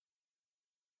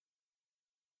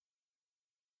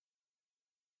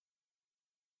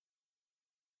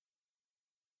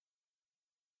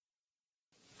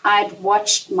I'd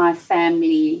watched my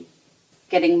family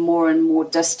getting more and more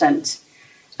distant.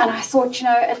 And I thought,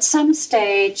 at some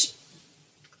stage,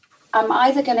 I'm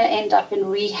either going to end up in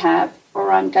rehab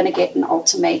or I'm going to get an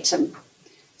ultimatum.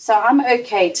 So I'm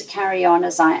okay to carry on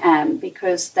as I am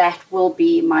because that will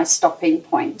be my stopping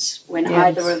point when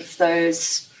either of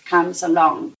those comes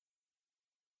along.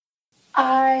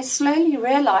 I slowly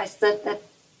realized that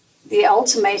the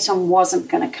ultimatum wasn't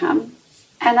going to come.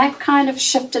 And that kind of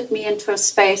shifted me into a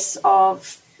space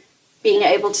of being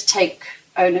able to take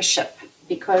ownership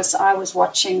because I was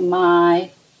watching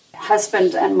my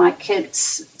husband and my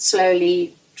kids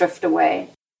slowly drift away.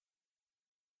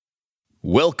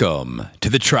 Welcome to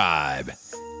the Tribe.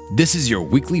 This is your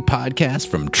weekly podcast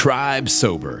from Tribe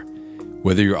Sober.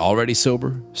 Whether you're already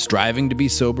sober, striving to be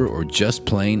sober, or just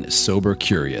plain sober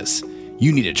curious,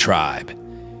 you need a tribe.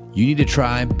 You need a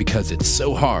tribe because it's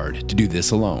so hard to do this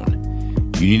alone.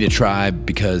 You need a tribe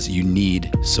because you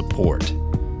need support.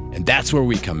 And that's where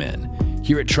we come in.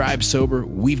 Here at Tribe Sober,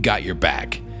 we've got your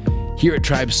back. Here at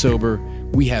Tribe Sober,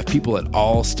 we have people at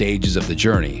all stages of the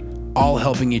journey, all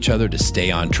helping each other to stay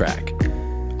on track.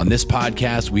 On this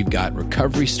podcast, we've got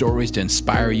recovery stories to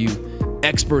inspire you,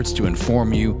 experts to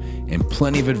inform you, and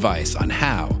plenty of advice on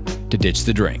how to ditch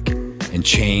the drink and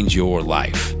change your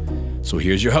life. So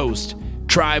here's your host,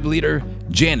 Tribe Leader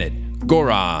Janet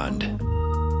Gorond.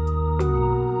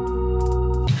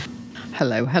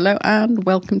 Hello, and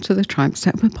welcome to the Tribe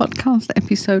Sober Podcast,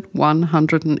 episode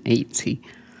 180.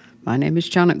 My name is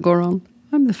Janet Gorond.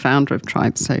 I'm the founder of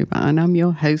Tribe Sober, and I'm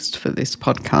your host for this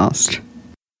podcast.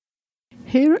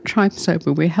 Here at Tribe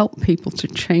Sober, we help people to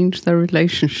change their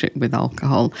relationship with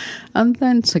alcohol and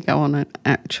then to go on and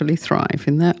actually thrive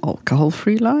in their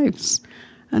alcohol-free lives.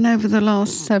 And over the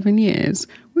last 7 years,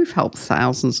 we've helped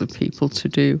thousands of people to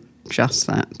do just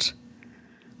that.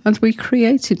 And we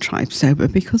created Tribe Sober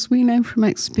because we know from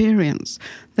experience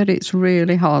that it's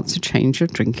really hard to change your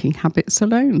drinking habits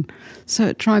alone. So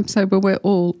at Tribe Sober, we're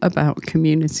all about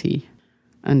community.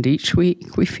 And each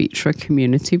week we feature a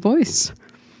community voice,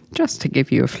 just to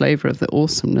give you a flavour of the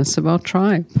awesomeness of our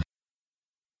tribe.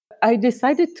 I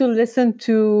decided to listen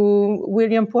to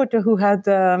William Porter, who had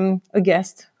a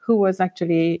guest who was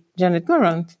actually Janet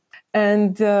Gorond.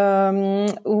 And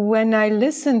when I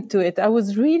listened to it, I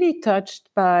was really touched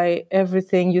by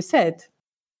everything you said.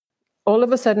 All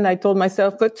of a sudden, I told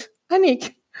myself, but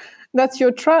Anik, that's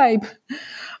your tribe.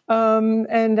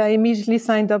 And I immediately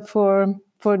signed up for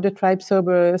the Tribe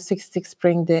Sober 66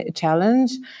 Spring Day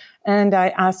Challenge. And I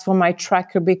asked for my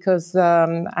tracker because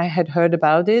I had heard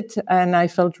about it and I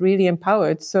felt really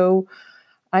empowered. So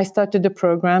I started the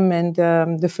program and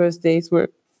the first days were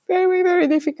very, very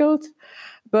difficult.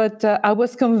 But I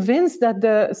was convinced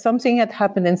that something had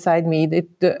happened inside me.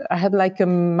 I had like a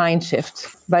mind shift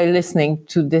by listening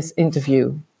to this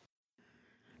interview.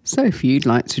 So if you'd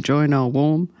like to join our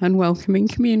warm and welcoming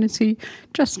community,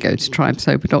 just go to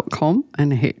tribesober.com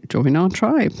and hit join our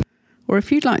tribe. Or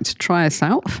if you'd like to try us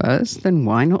out first, then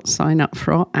why not sign up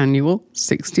for our annual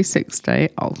 66-day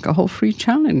alcohol-free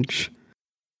challenge?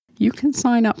 You can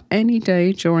sign up any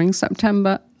day during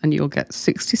September and you'll get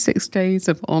 66 days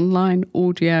of online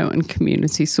audio and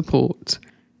community support.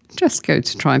 Just go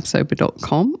to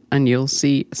tribesober.com and you'll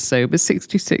see Sober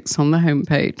 66 on the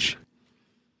homepage.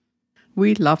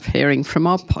 We love hearing from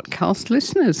our podcast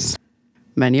listeners.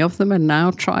 Many of them are now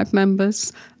tribe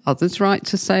members. Others write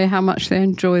to say how much they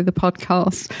enjoy the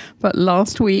podcast. But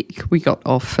last week, we got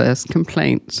our first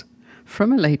complaint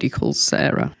from a lady called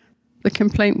Sarah. The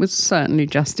complaint was certainly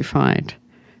justified.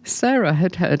 Sarah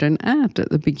had heard an ad at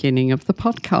the beginning of the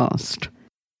podcast.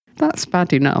 That's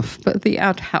bad enough, but the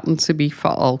ad happened to be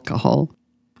for alcohol.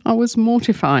 I was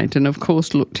mortified and, of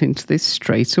course, looked into this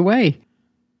straight away.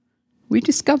 We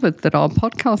discovered that our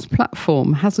podcast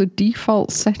platform has a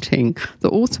default setting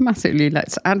that automatically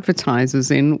lets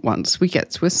advertisers in once we get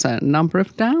to a certain number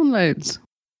of downloads.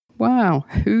 Wow,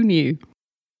 who knew?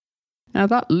 Now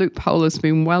that loophole has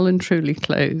been well and truly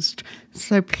closed,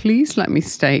 so please let me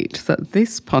state that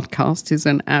this podcast is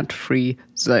an ad-free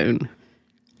zone.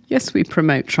 Yes, we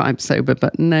promote Tribe Sober,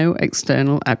 but no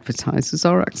external advertisers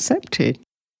are accepted.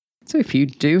 So if you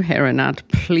do hear an ad,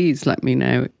 please let me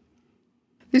know.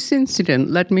 This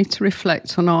incident led me to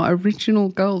reflect on our original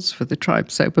goals for the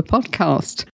Tribe Sober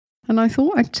podcast, and I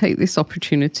thought I'd take this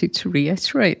opportunity to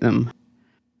reiterate them.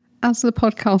 As the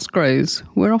podcast grows,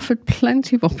 we're offered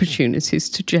plenty of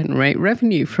opportunities to generate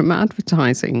revenue from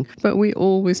advertising, but we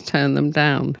always turn them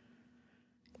down.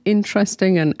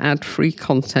 Interesting and ad-free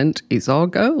content is our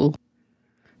goal.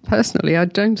 Personally, I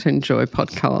don't enjoy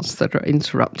podcasts that are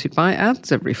interrupted by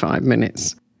ads every 5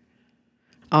 minutes.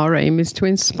 Our aim is to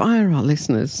inspire our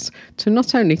listeners to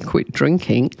not only quit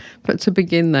drinking, but to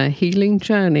begin their healing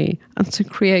journey and to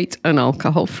create an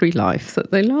alcohol-free life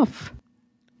that they love.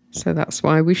 So that's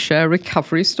why we share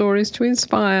recovery stories to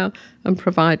inspire and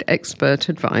provide expert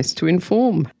advice to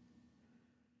inform.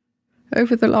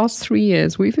 Over the last 3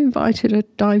 years, we've invited a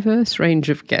diverse range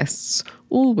of guests,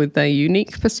 all with their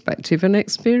unique perspective and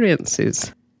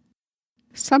experiences.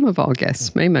 Some of our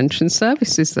guests may mention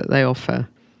services that they offer.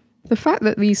 The fact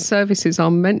that these services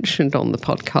are mentioned on the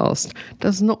podcast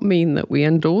does not mean that we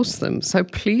endorse them, so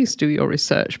please do your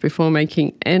research before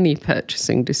making any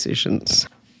purchasing decisions.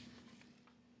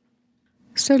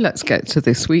 So let's get to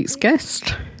this week's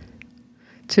guest.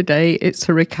 Today it's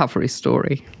a recovery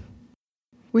story.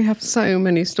 We have so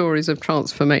many stories of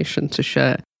transformation to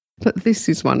share, but this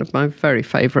is one of my very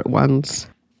favourite ones.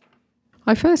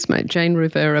 I first met Jane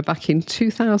Rivera back in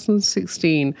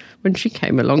 2016 when she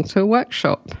came along to a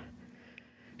workshop.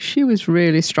 She was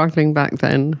really struggling back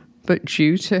then, but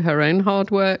due to her own hard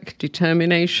work,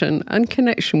 determination and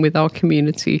connection with our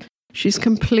community, she's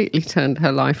completely turned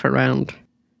her life around.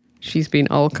 She's been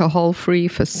alcohol-free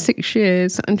for 6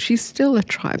 years and she's still a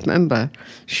tribe member.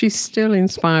 She's still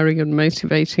inspiring and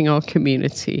motivating our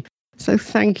community. So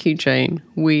thank you, Jane.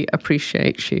 We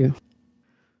appreciate you.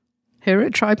 Here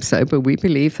at Tribe Sober, we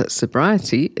believe that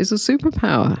sobriety is a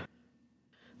superpower.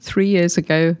 3 years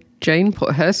ago, Jane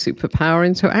put her superpower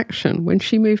into action when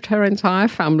she moved her entire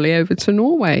family over to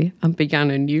Norway and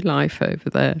began a new life over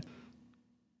there.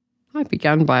 I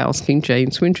began by asking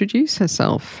Jane to introduce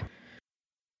herself.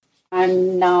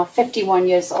 I'm now 51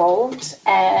 years old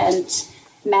and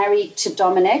married to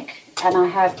Dominic, and I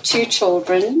have 2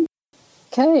 children.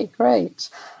 Okay, great.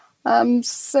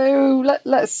 So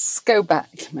let's go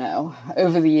back now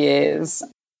over the years.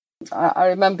 I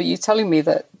remember you telling me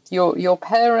that your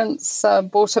parents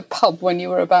bought a pub when you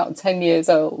were about 10 years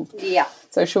old. Yeah.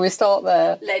 So shall we start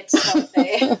there? Let's start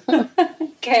there.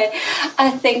 Okay.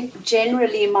 I think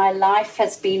generally my life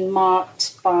has been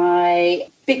marked by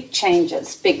big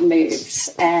changes, big moves.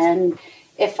 And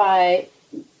if I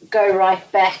go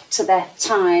right back to that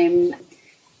time,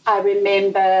 I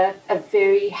remember a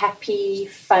very happy,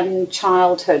 fun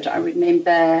childhood. I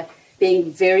remember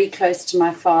being very close to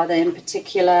my father in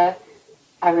particular.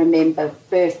 I remember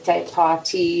birthday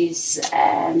parties,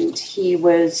 and he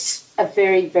was a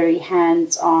very, very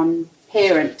hands-on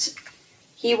parent.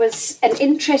 He was an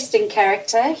interesting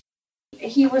character.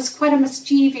 He was quite a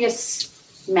mischievous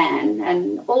man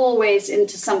and always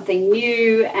into something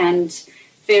new and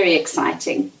very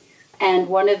exciting. And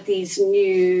one of these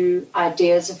new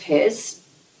ideas of his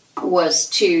was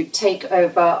to take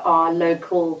over our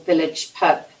local village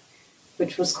pub,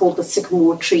 which was called the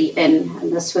Sycamore Tree Inn,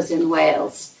 and this was in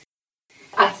Wales.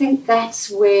 I think that's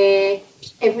where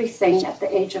everything at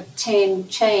the age of 10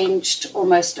 changed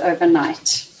almost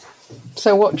overnight.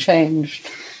 So what changed?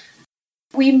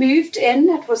 We moved in.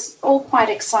 It was all quite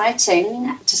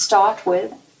exciting to start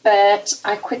with, but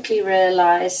I quickly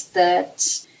realized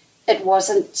that it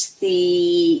wasn't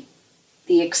the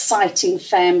exciting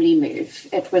family move.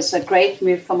 It was a great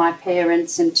move for my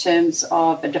parents in terms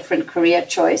of a different career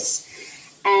choice.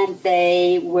 And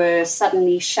they were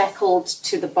suddenly shackled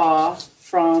to the bar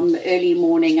from early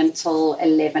morning until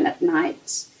 11 at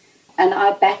night. And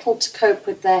I battled to cope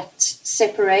with that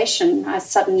separation. I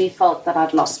suddenly felt that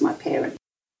I'd lost my parents.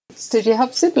 Did you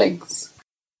have siblings?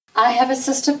 I have a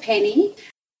sister, Penny.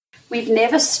 We've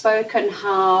never spoken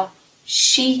how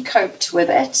she coped with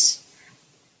it,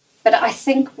 but I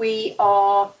think we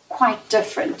are quite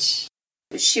different.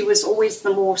 She was always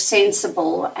the more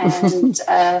sensible and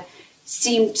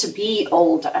seemed to be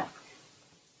older.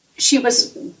 She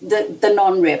was the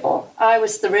non-rebel. I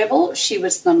was the rebel, she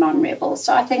was the non-rebel.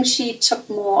 So I think she took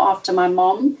more after my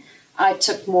mom, I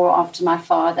took more after my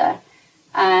father.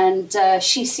 And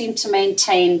she seemed to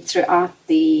maintain throughout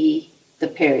the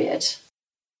period.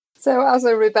 So as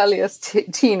a rebellious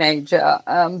teenager,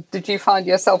 did you find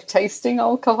yourself tasting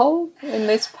alcohol in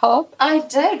this pub? I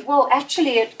did. Well,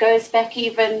 actually, it goes back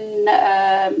even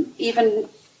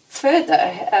further.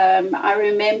 I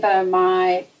remember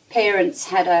my parents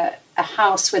had a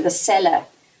house with a cellar.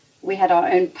 We had our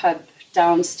own pub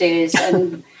downstairs,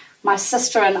 and my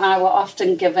sister and I were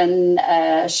often given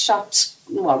not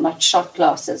shot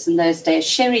glasses in those days,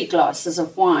 sherry glasses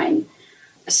of wine.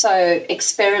 So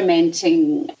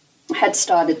experimenting had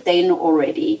started then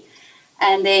already.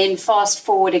 And then fast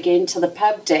forward again to the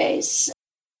pub days.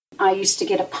 I used to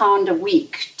get £1 a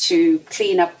week to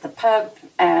clean up the pub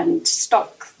and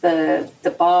stock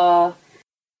the bar.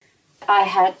 I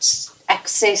had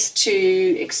access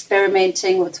to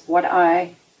experimenting with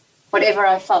whatever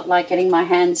I felt like getting my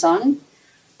hands on.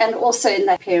 And also in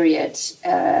that period,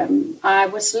 I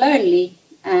was lonely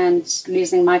and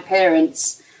losing my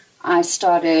parents. I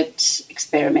started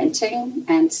experimenting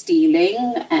and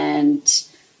stealing and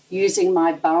using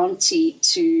my bounty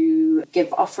to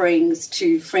give offerings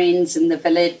to friends in the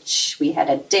village. We had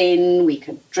a den, we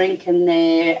could drink in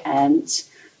there and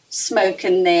smoke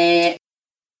in there.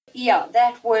 Yeah,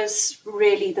 that was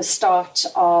really the start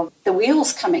of the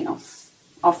wheels coming off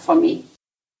for me.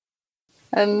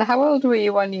 And how old were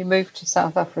you when you moved to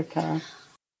South Africa?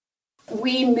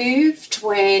 We moved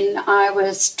when I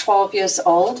was 12 years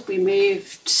old. We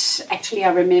moved, actually,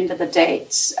 I remember the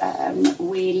dates.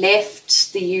 We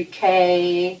left the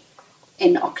UK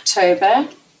in October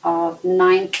of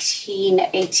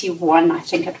 1981, I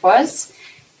think it was,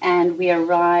 and we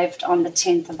arrived on the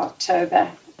 10th of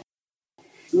October.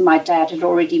 My dad had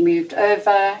already moved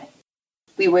over.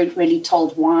 We weren't really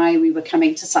told why we were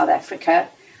coming to South Africa,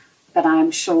 but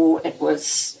I'm sure it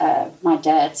was my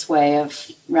dad's way of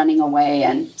running away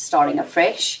and starting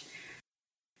afresh.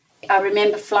 I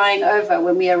remember flying over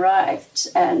when we arrived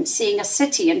and seeing a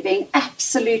city and being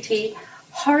absolutely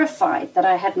horrified that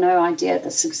I had no idea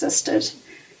this existed.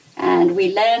 And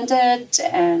we landed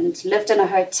and lived in a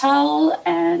hotel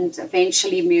and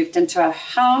eventually moved into a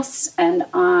house, and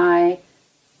I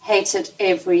hated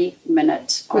every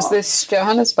minute. Was this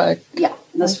Johannesburg? Yeah,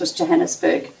 this was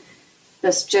Johannesburg.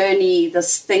 This journey,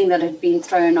 this thing that had been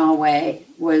thrown our way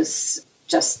was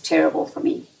just terrible for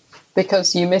me.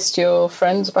 Because you missed your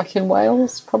friends back in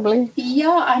Wales, probably?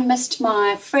 Yeah, I missed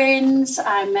my friends.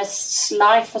 I missed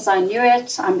life as I knew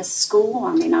it. I missed school.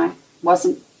 I mean, I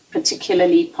wasn't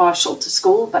particularly partial to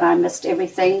school, but I missed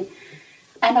everything.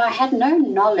 And I had no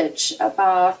knowledge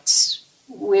about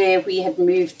where we had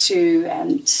moved to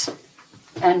and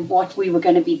what we were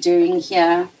going to be doing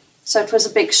here. So it was a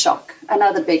big shock,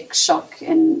 another big shock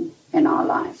in our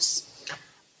lives.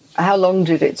 How long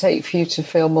did it take for you to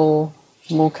feel more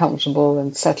comfortable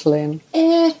and settle in?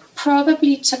 It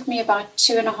probably took me about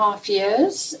 2.5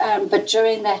 years, but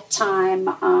during that time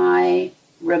I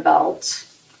rebelled.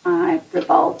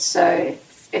 So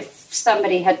if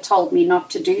somebody had told me not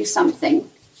to do something,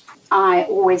 I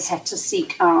always had to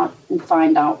seek out and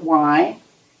find out why.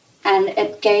 And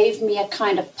it gave me a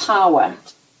kind of power.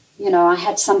 You know, I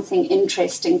had something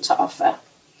interesting to offer.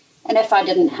 And if I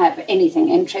didn't have anything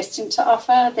interesting to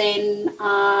offer, then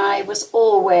I was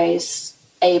always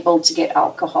able to get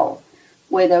alcohol,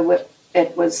 whether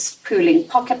it was pooling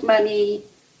pocket money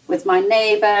with my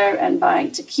neighbor and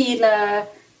buying tequila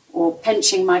or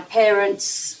pinching my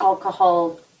parents'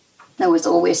 alcohol. There was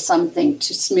always something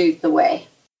to smooth the way.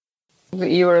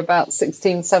 You were about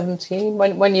 16, 17.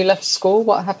 When you left school,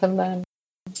 what happened then?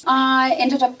 I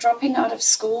ended up dropping out of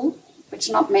school, which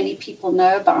not many people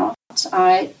know about.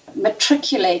 I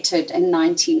matriculated in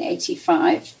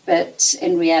 1985, but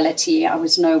in reality, I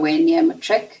was nowhere near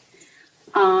matric.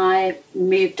 I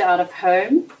moved out of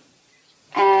home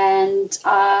and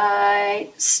I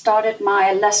started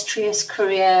my illustrious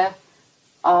career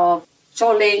of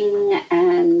jolling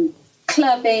and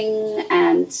clubbing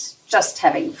and just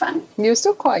having fun. You were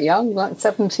still quite young, like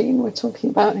 17 we're talking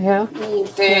about here.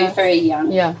 Very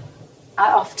young. Yeah.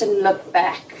 I often look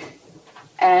back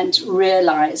and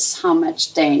realize how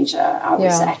much danger I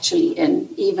was actually in,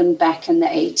 even back in the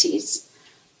 80s.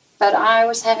 But I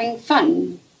was having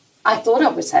fun. I thought I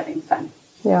was having fun.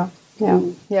 Yeah.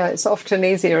 Yeah, it's often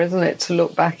easier, isn't it, to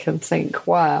look back and think,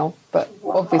 wow. But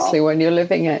obviously when you're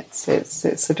living it,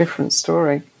 it's a different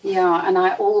story. Yeah, and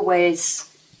I always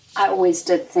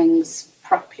did things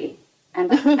properly.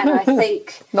 And I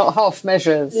think... Not half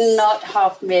measures. Not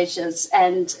half measures.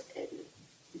 And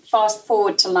fast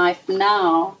forward to life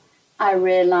now, I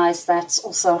realize that's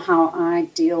also how I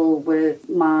deal with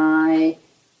my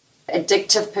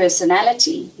addictive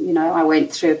personality. You know, I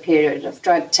went through a period of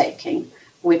drug taking,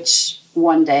 which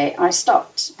one day I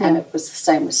stopped. And it was the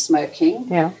same with smoking.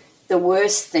 Yeah. The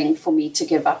worst thing for me to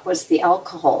give up was the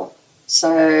alcohol.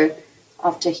 So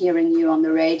after hearing you on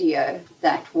the radio,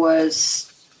 that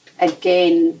was,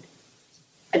 again,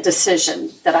 a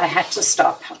decision that I had to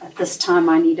stop. This time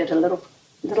I needed a little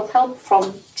help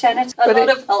from Janet, a lot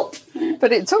of help.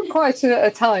 But it took quite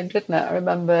a time, didn't it? I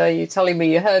remember you telling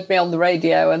me you heard me on the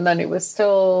radio and then it was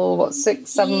still, 6,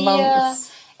 7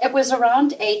 months? It was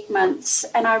around 8 months.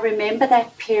 And I remember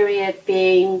that period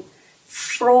being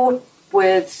fraught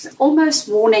with almost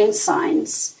warning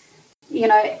signs. You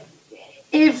know,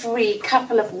 every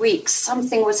couple of weeks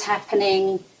something was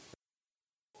happening.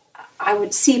 I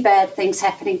would see bad things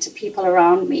happening to people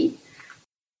around me.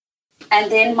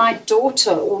 And then my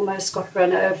daughter almost got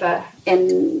run over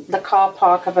in the car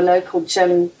park of a local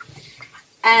gym.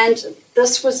 And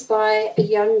this was by a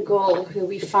young girl who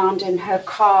we found in her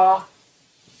car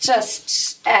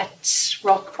just at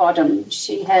rock bottom.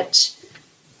 She had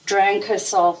drank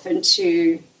herself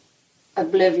into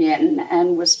oblivion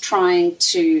and was trying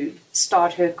to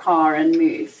start her car and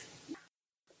move.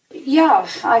 Yeah,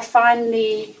 I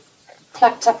finally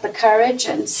plucked up the courage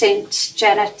and sent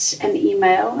Janet an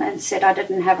email and said I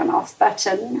didn't have an off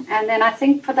button. And then I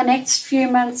think for the next few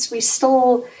months we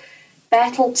still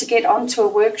battled to get onto a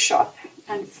workshop.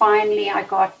 And finally I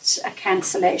got a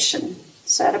cancellation.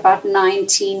 So at about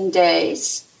 19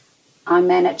 days, I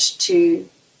managed to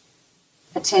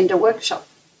attend a workshop.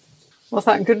 Well,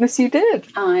 thank goodness you did.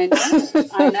 I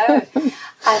know.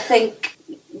 I think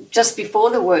just before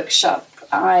the workshop,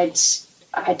 I'd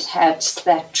had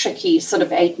that tricky sort of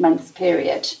 8-month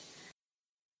period.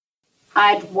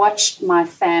 I'd watched my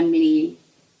family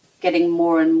getting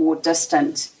more and more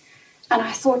distant. And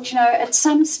I thought, at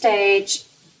some stage,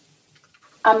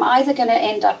 I'm either going to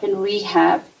end up in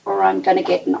rehab or I'm going to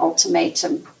get an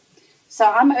ultimatum. So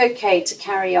I'm okay to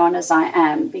carry on as I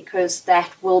am because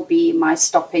that will be my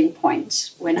stopping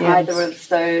point when either of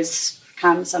those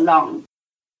comes along.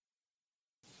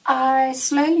 I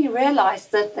slowly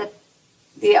realized that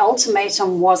the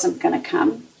ultimatum wasn't going to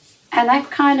come. And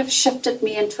that kind of shifted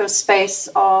me into a space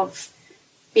of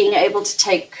being able to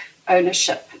take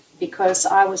ownership because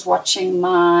I was watching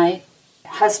my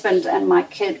husband and my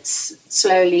kids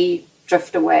slowly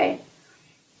drift away.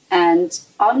 And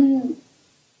on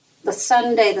the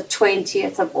Sunday, the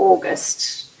 20th of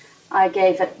August, I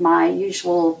gave it my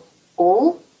usual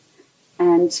all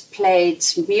and played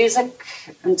music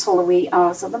until the wee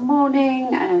hours of the morning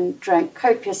and drank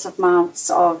copious amounts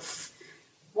of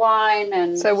wine.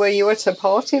 And so were you at a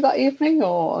party that evening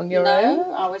or on your own?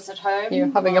 No, I was at home.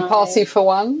 You're having a party for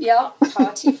one? Yeah,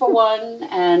 party for one.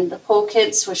 And the poor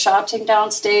kids were shouting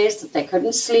downstairs that they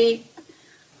couldn't sleep.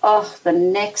 Oh, the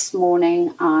next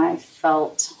morning I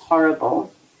felt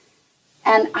horrible.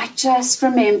 And I just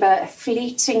remember a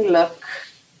fleeting look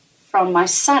from my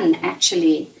son,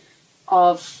 actually,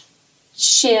 of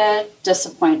sheer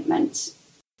disappointment.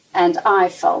 And I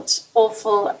felt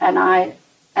awful, and I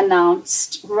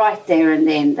announced right there and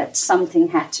then that something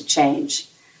had to change,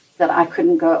 that I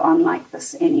couldn't go on like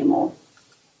this anymore.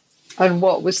 And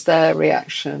what was their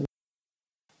reaction?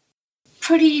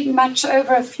 Pretty much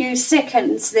over a few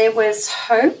seconds, there was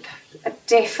hope, a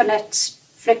definite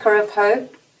flicker of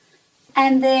hope.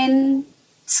 And then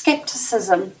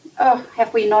skepticism. Oh,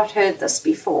 have we not heard this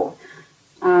before?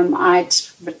 I'd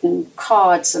written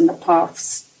cards in the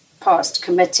past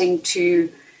committing to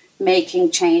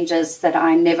making changes that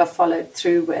I never followed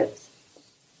through with.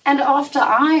 And after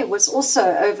I was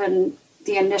also over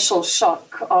the initial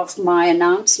shock of my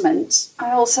announcement,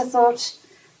 I also thought,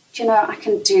 I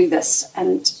can do this.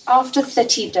 And after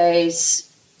 30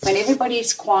 days, when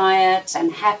everybody's quiet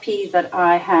and happy that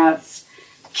I have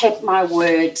kept my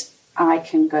word, I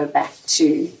can go back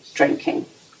to drinking.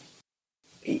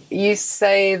 You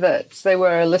say that they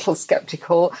were a little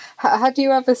sceptical. Had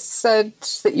you ever said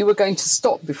that you were going to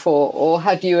stop before, or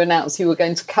had you announced you were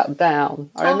going to cut down?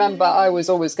 I remember I was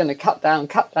always going to cut down,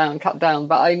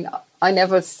 but I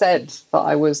never said that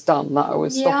I was done, that I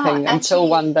was stopping until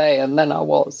one day, and then I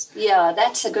was. Yeah,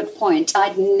 that's a good point.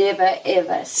 I'd never,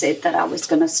 ever said that I was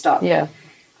going to stop. Yeah.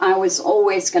 I was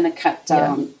always going to cut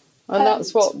down. Yeah. And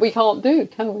that's what we can't do,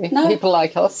 can we? No, people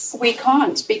like us. We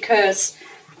can't, because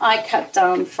I cut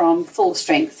down from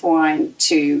full-strength wine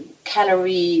to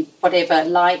calorie, whatever,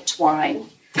 light wine.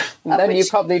 And then you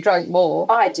probably drank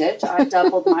more. I did. I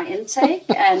doubled my intake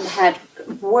and had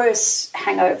worse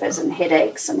hangovers and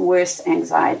headaches and worse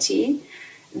anxiety.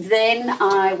 Then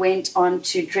I went on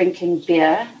to drinking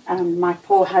beer. My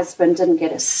poor husband didn't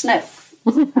get a sniff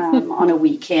on a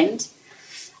weekend.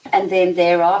 And then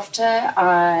thereafter,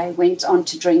 I went on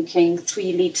to drinking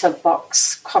 3-liter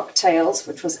box cocktails,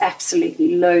 which was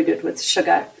absolutely loaded with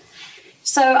sugar.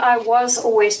 So I was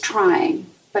always trying,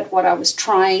 but what I was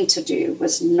trying to do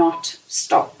was not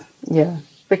stop. Yeah,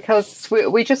 because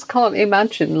we just can't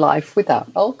imagine life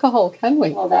without alcohol, can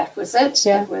we? Well, that was it.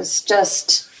 Yeah.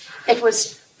 It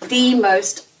was the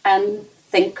most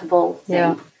unthinkable thing.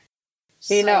 Yeah.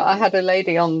 So, I had a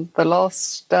lady on the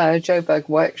last Joburg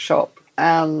workshop,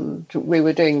 and we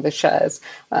were doing the shares,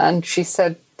 and she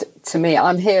said to me,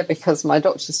 I'm here because my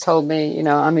doctors told me,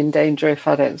 I'm in danger if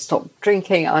I don't stop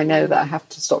drinking. I know that I have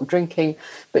to stop drinking.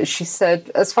 But she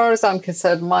said, as far as I'm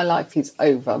concerned, my life is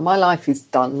over. My life is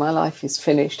done. My life is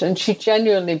finished. And she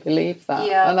genuinely believed that.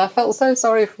 Yeah. And I felt so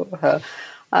sorry for her.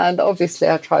 And obviously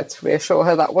I tried to reassure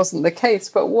her that wasn't the case.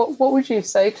 But what would you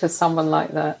say to someone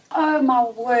like that? Oh, my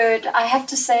word. I have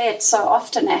to say it so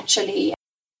often, actually.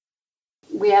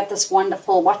 we have this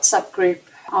wonderful WhatsApp group.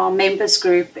 Our members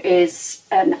group is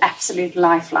an absolute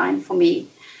lifeline for me.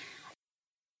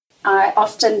 I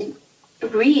often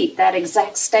read that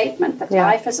exact statement that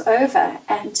life is over,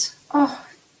 and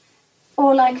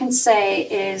all I can say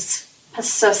is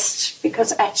persist,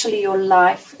 because actually your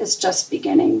life is just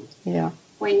beginning. Yeah.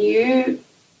 When you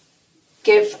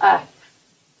give up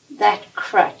that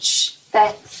crutch,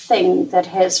 that thing that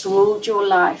has ruled your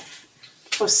life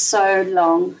for so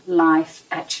long, life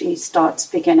actually starts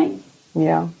beginning.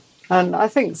 Yeah. And I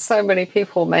think so many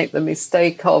people make the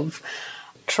mistake of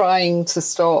trying to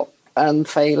stop and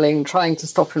failing, trying to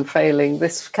stop and failing,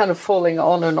 this kind of falling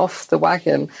on and off the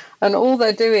wagon. And all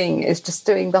they're doing is just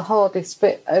doing the hardest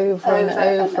bit over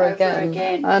and over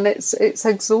again. And it's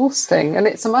exhausting. And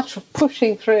it's a matter of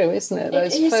pushing through, isn't it?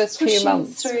 Those first few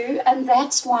months. Through, and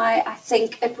that's why I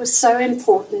think it was so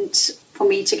important for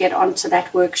me to get onto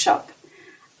that workshop.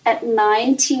 At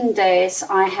 19 days,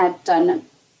 I had done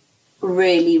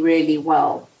really, really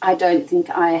well. I don't think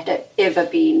I had ever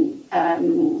been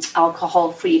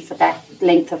alcohol-free for that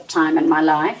length of time in my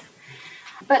life.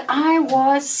 But I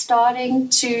was starting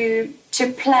to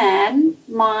plan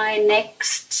my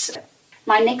next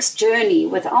journey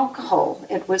with alcohol.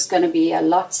 It was going to be a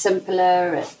lot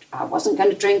simpler. I wasn't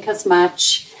going to drink as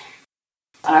much.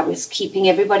 I was keeping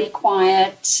everybody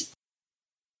quiet.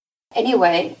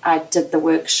 Anyway, I did the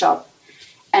workshop.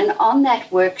 And on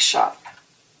that workshop,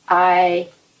 I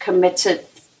committed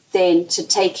then to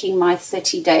taking my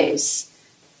 30 days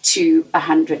to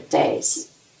 100 days.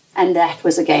 And that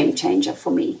was a game changer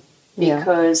for me,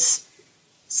 because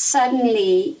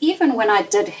suddenly, even when I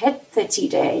did hit 30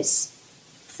 days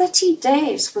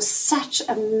was such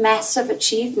a massive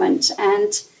achievement.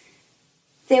 And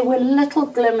there were little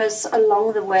glimmers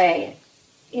along the way,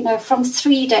 you know, from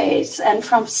 3 days and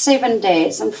from 7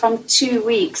 days and from 2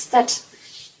 weeks, that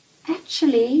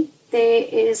actually there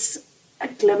is a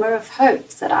glimmer of hope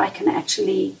that I can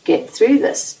actually get through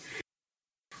this.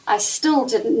 I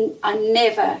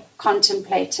never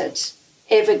contemplated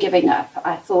ever giving up.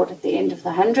 I thought at the end of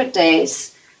the 100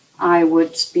 days, I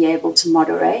would be able to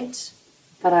moderate,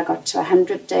 but I got to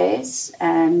 100 days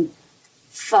and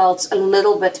felt a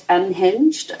little bit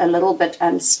unhinged, a little bit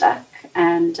unstuck,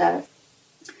 and a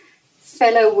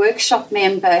fellow workshop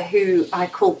member who I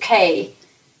call Kay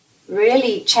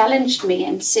really challenged me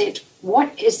and said,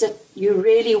 what is it you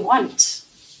really want?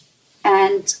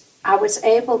 And I was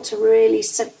able to really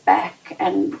sit back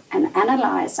and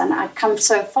analyze, and I'd come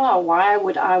so far. Why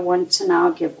would I want to now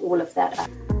give all of that up?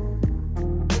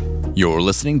 You're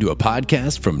listening to a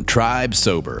podcast from Tribe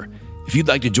Sober. If you'd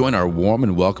like to join our warm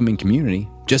and welcoming community,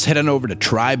 just head on over to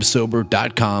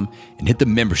tribesober.com and hit the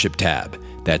membership tab.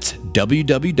 That's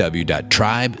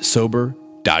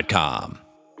www.tribesober.com.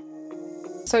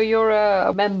 So you're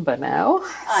a member now.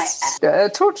 I am.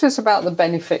 Talk to us about the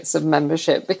benefits of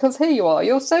membership, because here you are,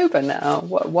 you're sober now.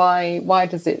 Why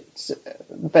does it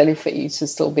benefit you to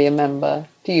still be a member?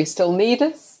 Do you still need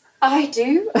us? I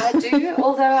do,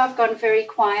 although I've gone very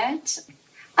quiet.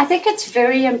 I think it's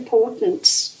very important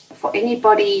for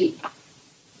anybody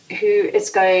who is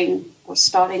going or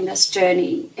starting this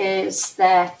journey is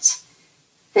that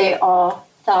there are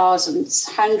thousands,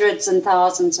 hundreds and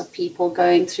thousands of people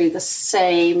going through the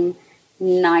same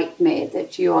nightmare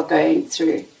that you are going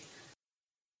through.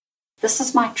 This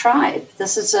is my tribe.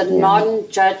 This is a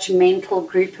non-judgmental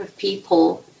group of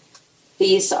people.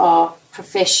 These are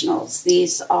professionals.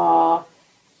 These are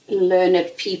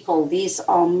learned people. These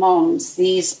are moms.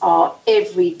 These are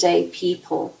everyday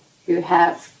people who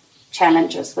have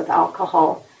challenges with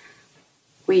alcohol.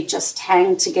 We just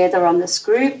hang together on this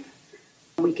group.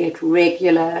 We get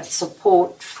regular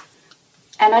support.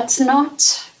 And it's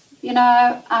not,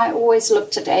 I always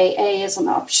looked at AA as an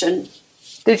option.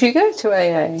 Did you go to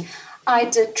AA? I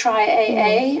did try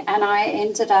AA, and I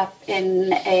ended up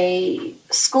in a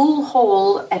school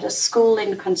hall at a school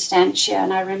in Constantia.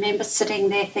 And I remember sitting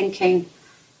there thinking,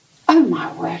 oh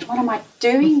my word, what am I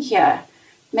doing here?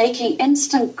 Making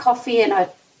instant coffee in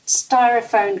a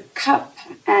styrofoam cup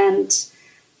and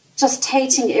just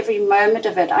hating every moment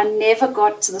of it. I never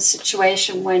got to the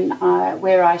situation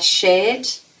where I shared.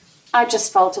 I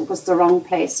just felt it was the wrong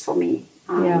place for me.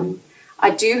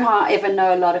 I do, however,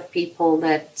 know a lot of people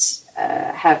that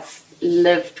have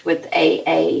lived with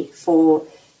AA for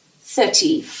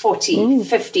 30, 40,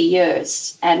 50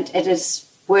 years, and it has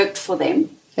worked for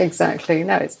them. Exactly.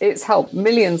 No, it's helped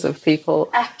millions of people.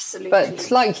 Absolutely.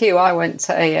 But like you, I went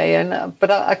to AA, but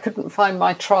I couldn't find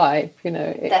my tribe.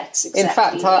 That's exactly in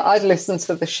fact, it. I'd listened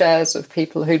to the shares of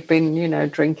people who'd been,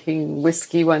 drinking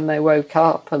whiskey when they woke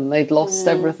up and they'd lost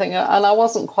everything, and I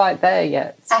wasn't quite there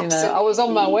yet. Absolutely. I was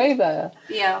on my way there.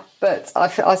 Yeah. But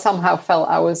I somehow felt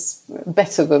I was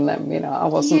better than them. I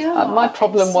wasn't. My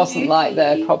problem wasn't like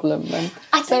their problem, and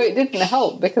so it didn't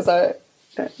help because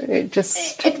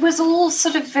it was all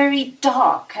sort of very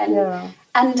dark and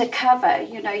undercover.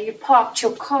 You parked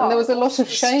your car, and there was a lot of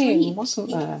shame, street. Wasn't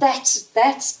there?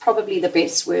 That's probably the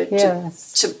best word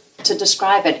to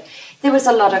describe it. There was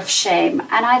a lot of shame,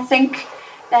 and I think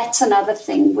that's another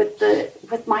thing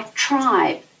with my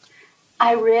tribe.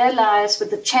 I realize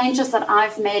with the changes that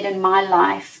I've made in my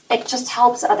life, it just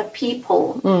helps other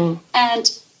people,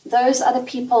 and those other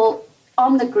people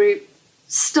on the group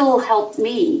still help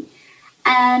me.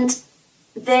 And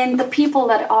then the people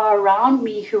that are around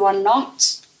me who are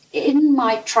not in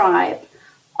my tribe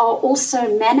are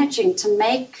also managing to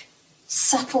make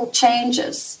subtle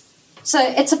changes. So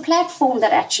it's a platform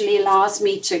that actually allows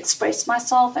me to express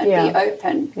myself and be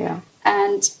open. Yeah.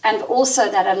 And also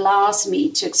that allows me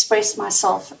to express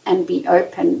myself and be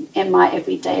open in my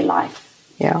everyday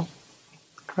life. Yeah.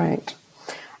 Great.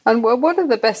 And what are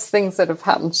the best things that have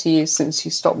happened to you since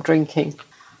you stopped drinking?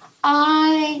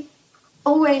 I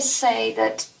always say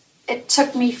that it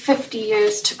took me 50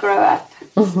 years to grow up.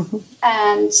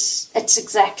 And it's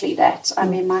exactly that. I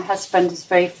mean, my husband is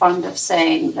very fond of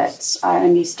saying that I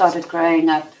only started growing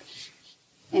up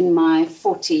in my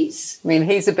 40s. I mean,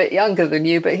 he's a bit younger than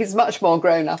you, but he's much more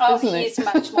grown up, isn't he? He's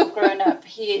much more grown up.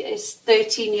 He is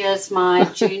 13 years my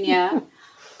junior.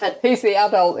 But he's the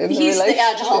adult in the relationship.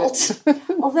 He's the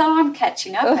adult. Although I'm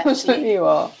catching up, actually. You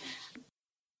are.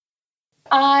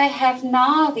 I have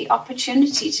now the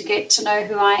opportunity to get to know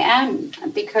who I am,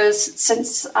 because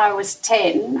since I was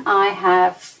 10, I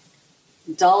have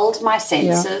dulled my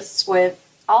senses with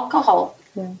alcohol.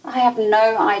 Yeah. I had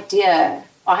no idea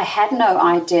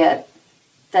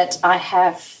that I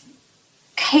have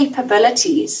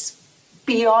capabilities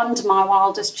beyond my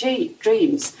wildest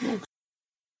dreams. Yeah.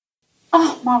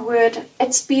 Oh, my word,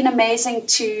 it's been amazing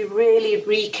to really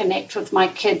reconnect with my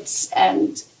kids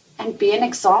and be an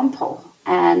example.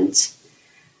 And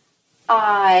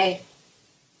I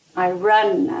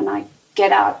run and I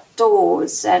get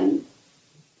outdoors, and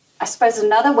I suppose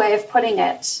another way of putting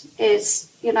it is,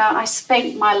 I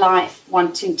spent my life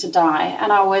wanting to die,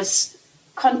 and I was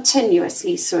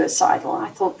continuously suicidal. I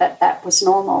thought that was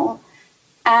normal.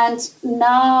 And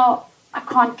now I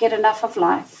can't get enough of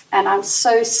life, and I'm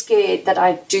so scared that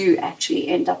I do actually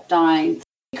end up dying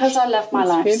because I love my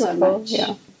life so much.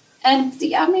 Yeah. And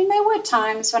there were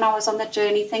times when I was on the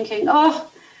journey thinking,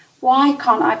 oh, why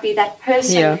can't I be that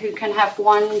person who can have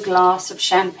one glass of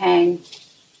champagne?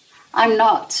 I'm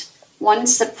not. One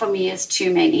sip for me is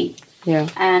too many. Yeah.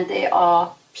 And there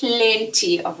are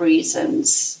plenty of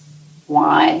reasons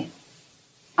why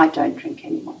I don't drink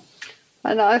anymore.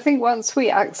 And I think once we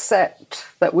accept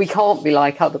that we can't be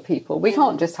like other people, we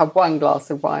can't just have one glass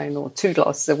of wine or 2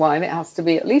 glasses of wine. It has to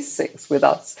be at least 6 with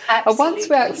us. Absolutely. And once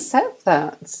we accept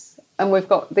that, and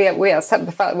we accept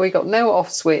the fact that we've got no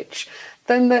off switch,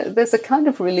 then there's a kind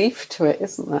of relief to it,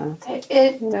 isn't there?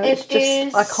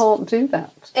 I can't do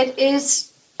that. It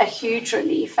is a huge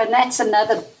relief, and that's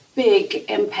another big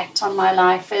impact on my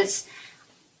life is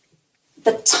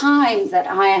the time that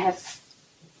I have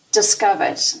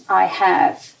discovered I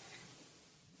have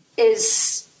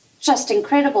is just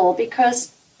incredible,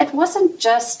 because I wasn't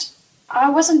just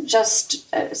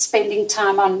spending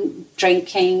time on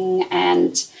drinking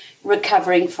and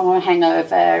recovering from a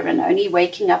hangover and only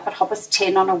waking up at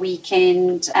 10:30 on a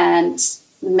weekend and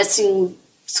missing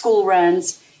school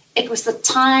runs. It was the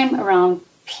time around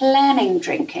planning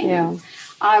drinking. Yeah.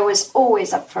 I was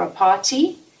always up for a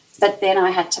party, but then I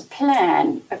had to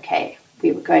plan, okay,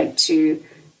 we were going to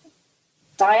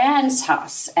Diane's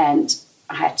house, and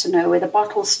I had to know where the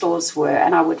bottle stores were,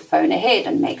 and I would phone ahead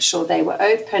and make sure they were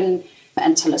open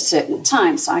until a certain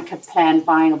time so I could plan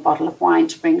buying a bottle of wine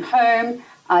to bring home,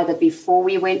 either before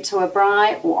we went to a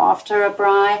braai or after a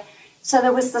braai. So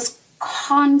there was this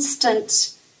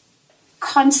constant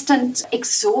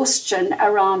exhaustion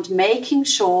around making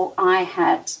sure I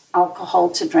had alcohol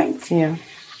to drink. Yeah.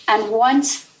 And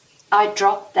once I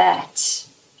dropped that,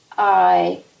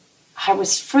 I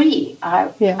was free.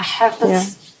 I have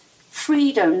this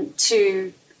freedom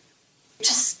to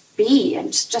just be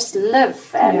and just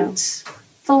live and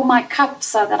fill my cup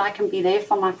so that I can be there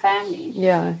for my family.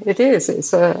 Yeah, it is.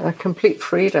 It's a complete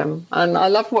freedom. And I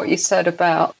love what you said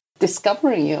about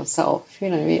discovering yourself.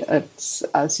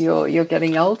 As you're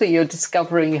getting older, you're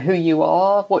discovering who you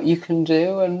are, what you can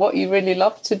do, and what you really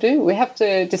love to do. We have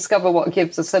to discover what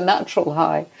gives us a natural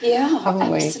high. Yeah,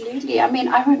 haven't we? Absolutely. I mean,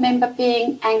 I remember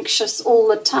being anxious all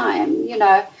the time.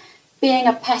 Being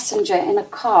a passenger in a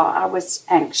car, I was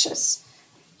anxious.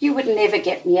 You would never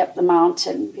get me up the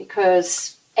mountain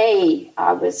because A,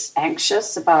 I was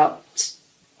anxious about,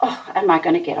 am I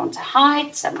going to get onto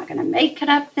heights? Am I going to make it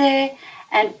up there?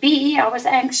 And B, I was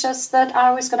anxious that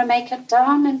I was going to make it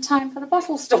down in time for the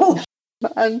bottle store.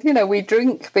 And, we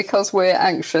drink because we're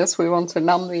anxious. We want to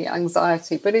numb the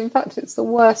anxiety. But in fact, it's the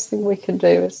worst thing we can do,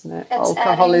 isn't it?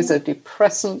 Alcohol is a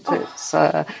depressant.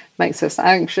 It makes us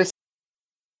anxious.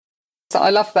 So I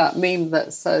love that meme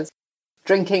that says,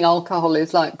 drinking alcohol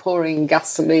is like pouring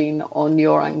gasoline on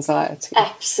your anxiety.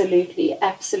 Absolutely,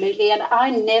 absolutely. And I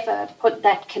never put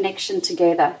that connection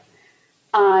together.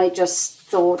 I just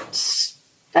thought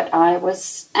that I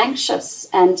was anxious.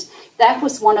 And that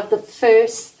was one of the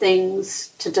first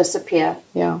things to disappear.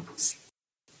 Yeah.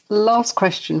 Last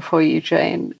question for you,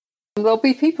 Jane. There'll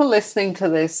be people listening to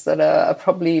this that are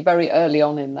probably very early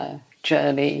on in their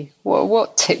journey.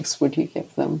 What tips would you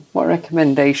give them? What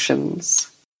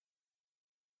recommendations?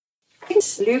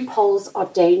 Loopholes are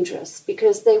dangerous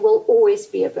because there will always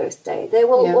be a birthday. There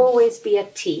will always be a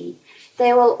tea.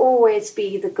 There will always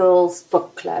be the girls'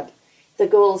 book club, the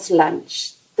girls'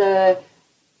 lunch, the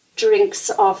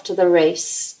drinks after the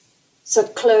race. So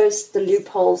close the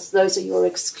loopholes. Those are your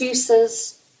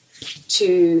excuses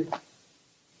to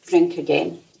drink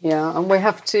again. Yeah, and we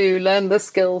have to learn the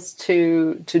skills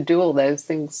to do all those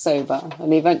things sober,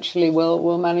 and eventually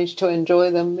we'll manage to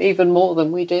enjoy them even more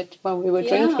than we did when we were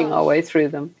drinking our way through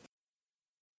them.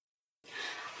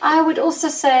 I would also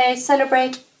say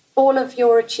celebrate all of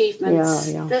your achievements.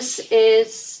 Yeah. This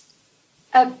is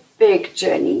a big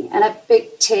journey and a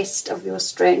big test of your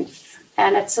strength,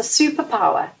 and it's a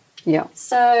superpower. Yeah.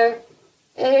 So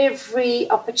every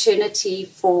opportunity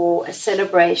for a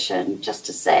celebration, just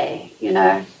to say,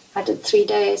 I did 3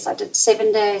 days, I did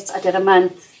 7 days, I did a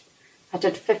month, I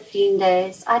did 15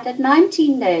 days, I did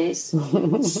 19 days.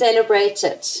 Celebrate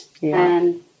it. Yeah.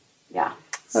 And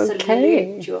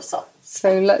salute yourself.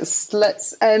 So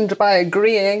let's end by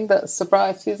agreeing that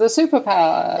sobriety is a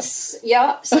superpower.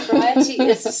 Yeah, sobriety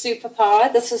is a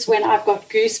superpower. This is when I've got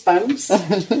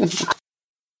goosebumps.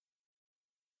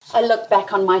 I look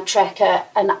back on my tracker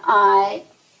and I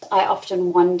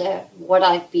often wonder what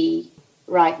I'd be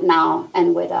right now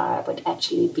and whether I would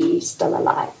actually be still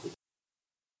alive.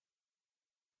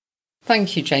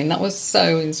 Thank you, Jane. That was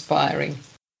so inspiring.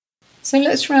 So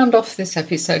let's round off this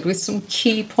episode with some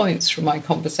key points from my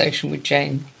conversation with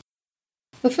Jane.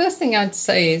 The first thing I'd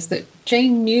say is that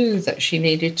Jane knew that she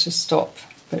needed to stop,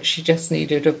 but she just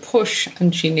needed a push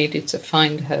and she needed to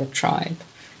find her tribe.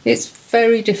 It's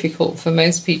very difficult for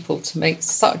most people to make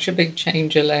such a big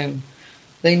change alone.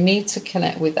 They need to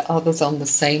connect with others on the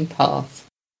same path.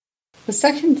 The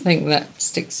second thing that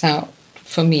sticks out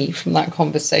for me from that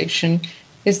conversation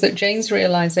is that Jane's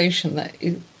realization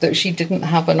that she didn't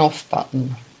have an off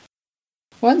button.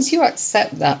 Once you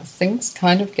accept that, things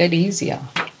kind of get easier.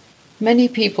 Many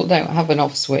people don't have an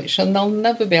off switch and they'll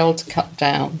never be able to cut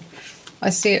down. I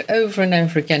see it over and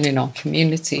over again in our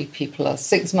community. People are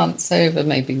 6 months sober,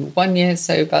 maybe 1 year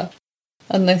sober,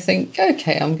 and they think,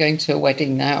 okay, I'm going to a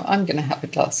wedding now, I'm going to have a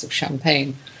glass of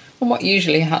champagne. And what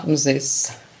usually happens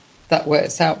is that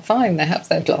works out fine, they have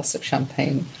their glass of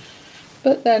champagne.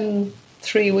 But then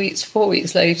 3 weeks, 4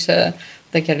 weeks later,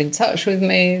 they get in touch with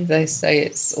me, they say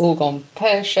it's all gone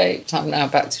pear-shaped, I'm now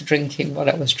back to drinking what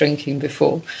I was drinking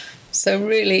before. So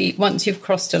really, once you've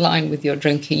crossed a line with your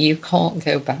drinking, you can't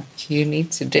go back. You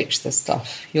need to ditch the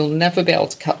stuff. You'll never be able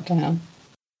to cut down.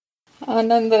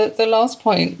 And then the last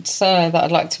point that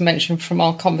I'd like to mention from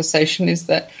our conversation is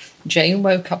that Jane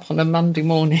woke up on a Monday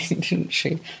morning, didn't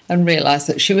she, and realised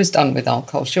that she was done with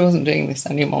alcohol. She wasn't doing this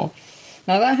anymore.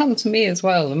 Now, that happened to me as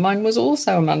well, and mine was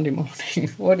also a Monday morning.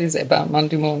 What is it about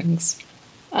Monday mornings?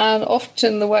 And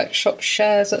often the workshop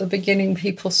shares at the beginning,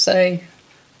 people say,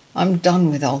 I'm done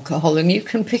with alcohol, and you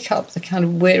can pick up the kind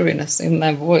of weariness in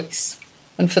their voice.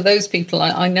 And for those people,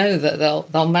 I know that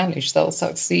they'll manage, they'll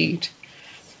succeed.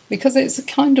 Because it's a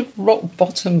kind of rock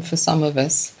bottom for some of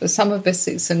us. For some of us,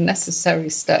 it's a necessary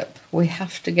step. We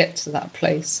have to get to that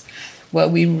place where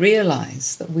we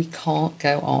realise that we can't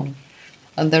go on.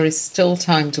 And there is still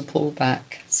time to pull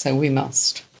back, so we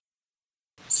must.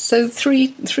 So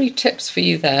three tips for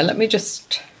you there. Let me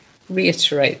just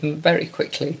reiterate them very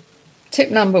quickly. Tip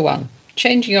number 1,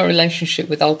 changing your relationship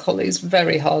with alcohol is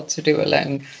very hard to do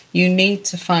alone. You need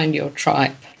to find your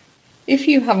tribe. If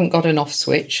you haven't got an off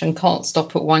switch and can't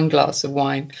stop at one glass of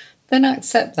wine, then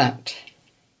accept that.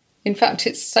 In fact,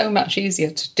 it's so much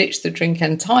easier to ditch the drink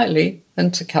entirely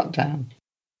than to cut down.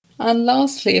 And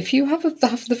lastly, if you have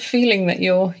the feeling that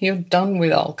you're done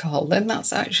with alcohol, then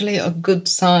that's actually a good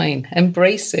sign.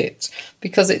 Embrace it,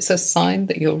 because it's a sign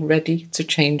that you're ready to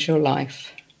change your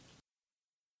life.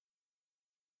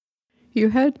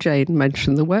 You heard Jane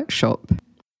mention the workshop.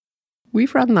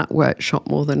 We've run that workshop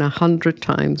more than 100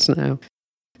 times now,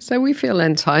 so we feel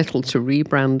entitled to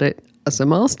rebrand it as a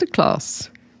masterclass.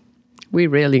 We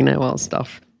really know our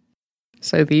stuff.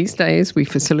 So these days we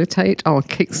facilitate our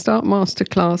Kickstart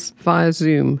Masterclass via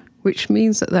Zoom, which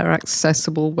means that they're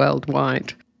accessible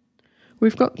worldwide.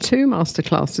 We've got 2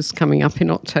 masterclasses coming up in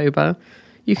October.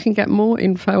 You can get more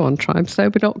info on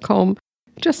tribesober.com.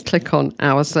 Just click on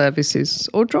Our Services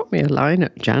or drop me a line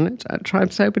at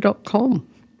janet@tribesober.com.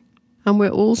 And we're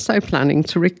also planning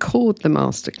to record the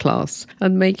masterclass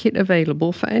and make it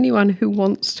available for anyone who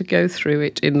wants to go through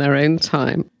it in their own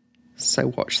time.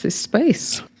 So watch this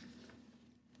space.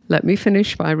 Let me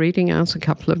finish by reading out a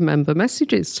couple of member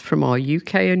messages from our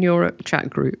UK and Europe chat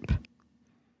group.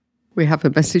 We have a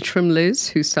message from Liz,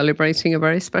 who's celebrating a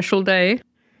very special day.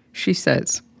 She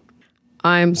says,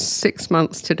 I am 6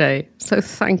 months today, so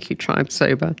thank you, Tribe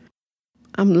Sober.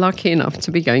 I'm lucky enough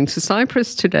to be going to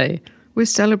Cyprus today. We're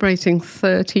celebrating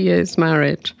 30 years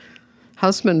married.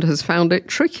 Husband has found it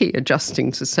tricky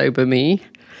adjusting to sober me,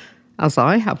 as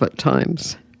I have at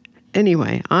times.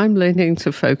 Anyway, I'm learning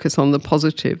to focus on the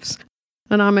positives,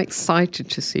 and I'm excited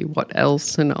to see what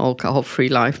else an alcohol-free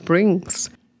life brings.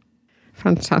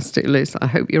 Fantastic, Liz. I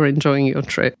hope you're enjoying your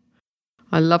trip.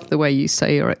 I love the way you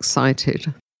say you're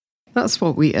excited. That's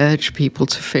what we urge people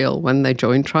to feel when they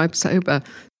join Tribe Sober.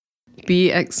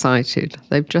 Be excited.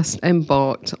 They've just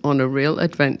embarked on a real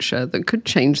adventure that could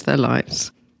change their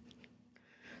lives.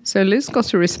 So Liz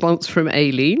got a response from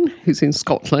Aileen, who's in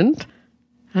Scotland.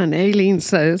 And Aileen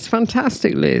says,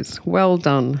 fantastic, Liz. Well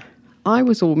done. I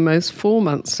was almost 4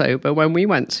 months sober when we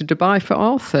went to Dubai for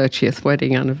our 30th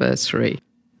wedding anniversary.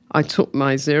 I took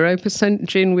my 0%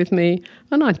 gin with me,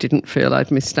 and I didn't feel I'd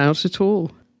missed out at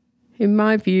all. In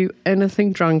my view,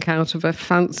 anything drunk out of a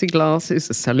fancy glass is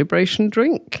a celebration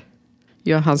drink.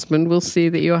 Your husband will see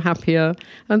that you're happier,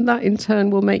 and that in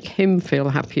turn will make him feel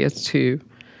happier too.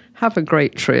 Have a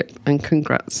great trip, and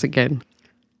congrats again.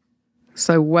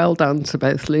 So well done to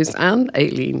both Liz and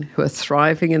Aileen, who are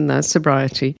thriving in their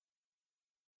sobriety.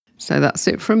 So that's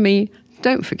it from me.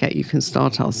 Don't forget you can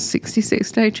start our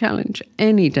 66-day challenge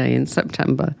any day in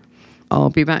September.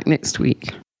 I'll be back next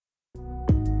week.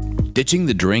 Ditching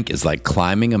the drink is like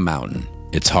climbing a mountain.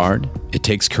 It's hard, it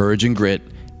takes courage and grit,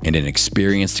 and an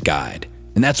experienced guide.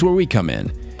 And that's where we come in.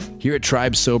 Here at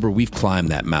Tribe Sober, we've climbed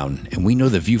that mountain, and we know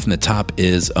the view from the top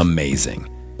is amazing.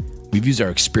 We've used our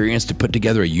experience to put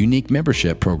together a unique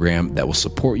membership program that will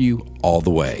support you all the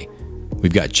way.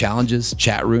 We've got challenges,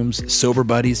 chat rooms, sober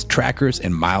buddies, trackers,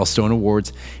 and milestone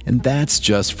awards, and that's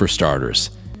just for starters.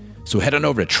 So head on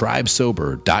over to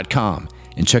tribesober.com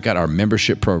and check out our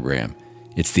membership program.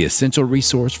 It's the essential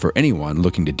resource for anyone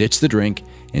looking to ditch the drink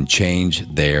and change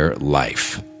their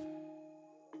life.